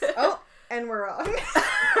And we're on.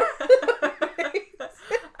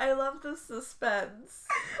 I love the suspense.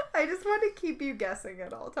 I just want to keep you guessing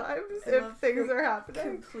at all times if things are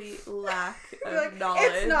happening. Complete lack of Like, knowledge.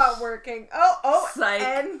 it's not working. Oh, Psych.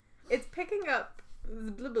 and it's picking up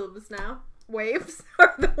zblubs now. Waves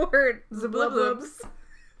are the word. Zblubs.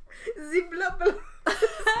 Zblubs.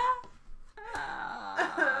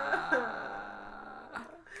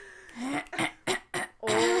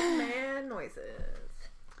 Old man noises.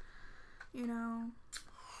 You know.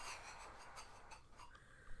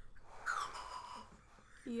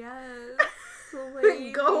 Yes.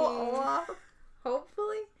 Lady. Go off.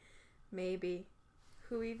 Hopefully. Maybe.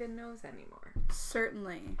 Who even knows anymore?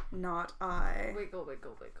 Certainly not I. Wiggle,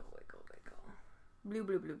 wiggle, wiggle, wiggle, wiggle. Blue,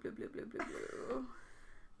 blue, blue, blue, blue, blue, blue, blue.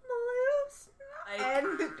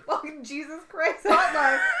 And fucking Jesus Christ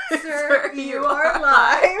hotline. Sir, you are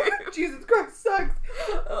live. Jesus Christ sucks.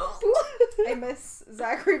 I miss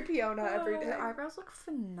Zachary Piona every day. Your eyebrows look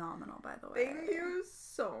phenomenal, by the way. Thank you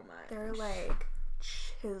so much. They're like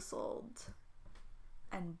chiseled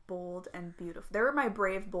and bold and beautiful. They were my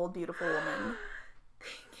brave, bold, beautiful woman.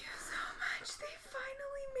 Thank you so much. They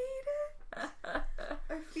finally made it.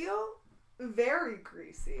 I feel very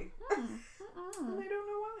greasy. I don't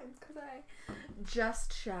know why. It's because I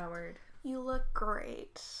just showered. You look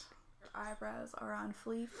great. Your eyebrows are on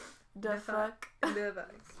fleek. The fuck. Device.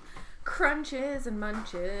 Crunches and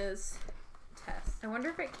munches. Test. I wonder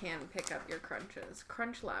if it can pick up your crunches.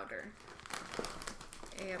 Crunch louder.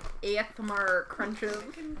 ASMR crunches.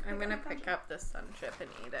 I'm gonna pick up this sun chip and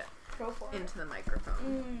eat it. Go for it. Into the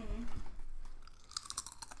microphone.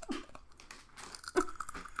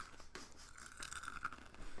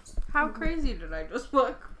 How crazy did I just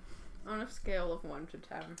look? On a scale of 1 to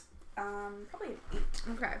 10. Probably an 8.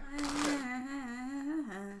 Okay.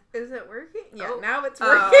 Is it working? Yeah, Oh. now it's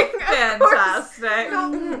working. Fantastic.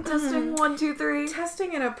 Testing 1, 2, 3.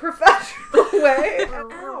 Testing in a professional way.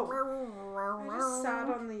 Ow. I just sat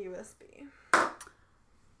on the USB.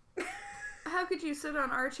 How could you sit on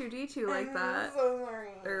R2-D2 like I'm that? so sorry.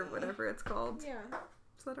 Or whatever it's called. Yeah.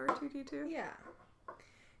 Is that R2-D2? Yeah.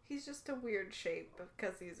 He's just a weird shape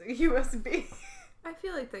because he's a USB. I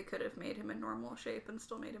feel like they could have made him a normal shape and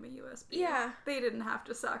still made him a USB. Yeah. They didn't have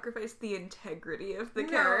to sacrifice the integrity of the No.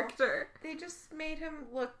 character. They just made him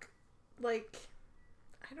look like,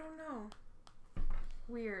 I don't know,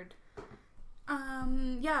 weird.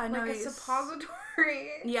 Yeah, no, Like a he's... suppository.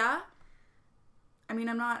 Yeah. I mean,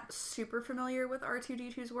 I'm not super familiar with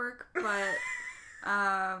R2-D2's work, but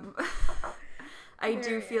I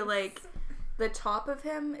do feel like the top of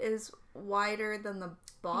him is wider than the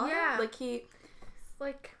bottom. Yeah.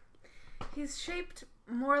 Like he's shaped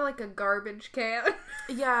more like a garbage can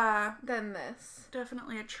yeah, than this.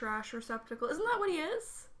 definitely a trash receptacle. Isn't that what he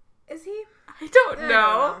is? Is he? I don't I know. don't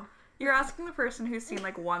know. You're asking the person who's seen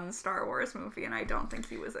like one Star Wars movie, and I don't think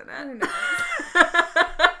he was in Who it. knows?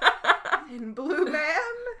 In Blue Man?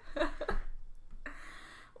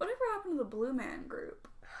 Whatever happened to the Blue Man group?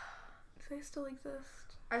 Do they still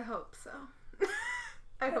exist? I hope so.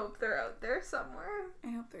 I hope they're out there somewhere. I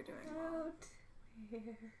hope they're doing well. Out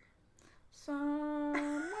here.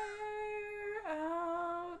 Somewhere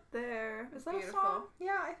out there. Is that Beautiful. a song?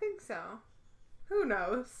 Yeah, I think so. Who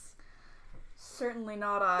knows? Certainly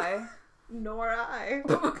not I. Nor I.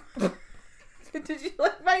 Did you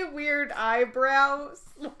like my weird eyebrow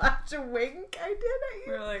slash a wink I did at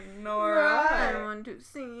you? We're like, nor I I. want to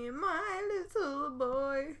see my little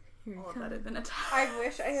boy. Here All he of that comes. had been a time. I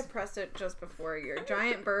wish I had pressed it just before your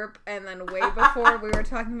giant burp, and then way before we were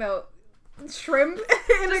talking about shrimp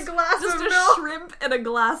in a glass Just of a milk. shrimp and a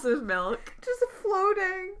glass of milk. Just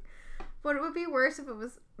floating. But it would be worse if it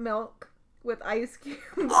was milk with ice cubes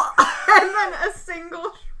and then a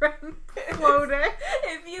single shrimp floating.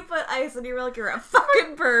 If you put ice in your milk, you're a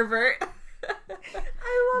fucking pervert.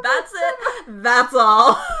 I love That's it. it. That's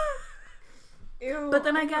all. Ew, But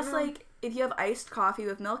then I don't guess, know. like, if you have iced coffee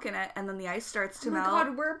with milk in it, and then the ice starts to Oh my melt.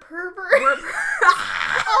 god, we're perverts.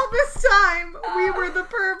 All this time, we were the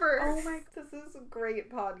perverts. Oh my, this is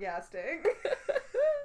great podcasting.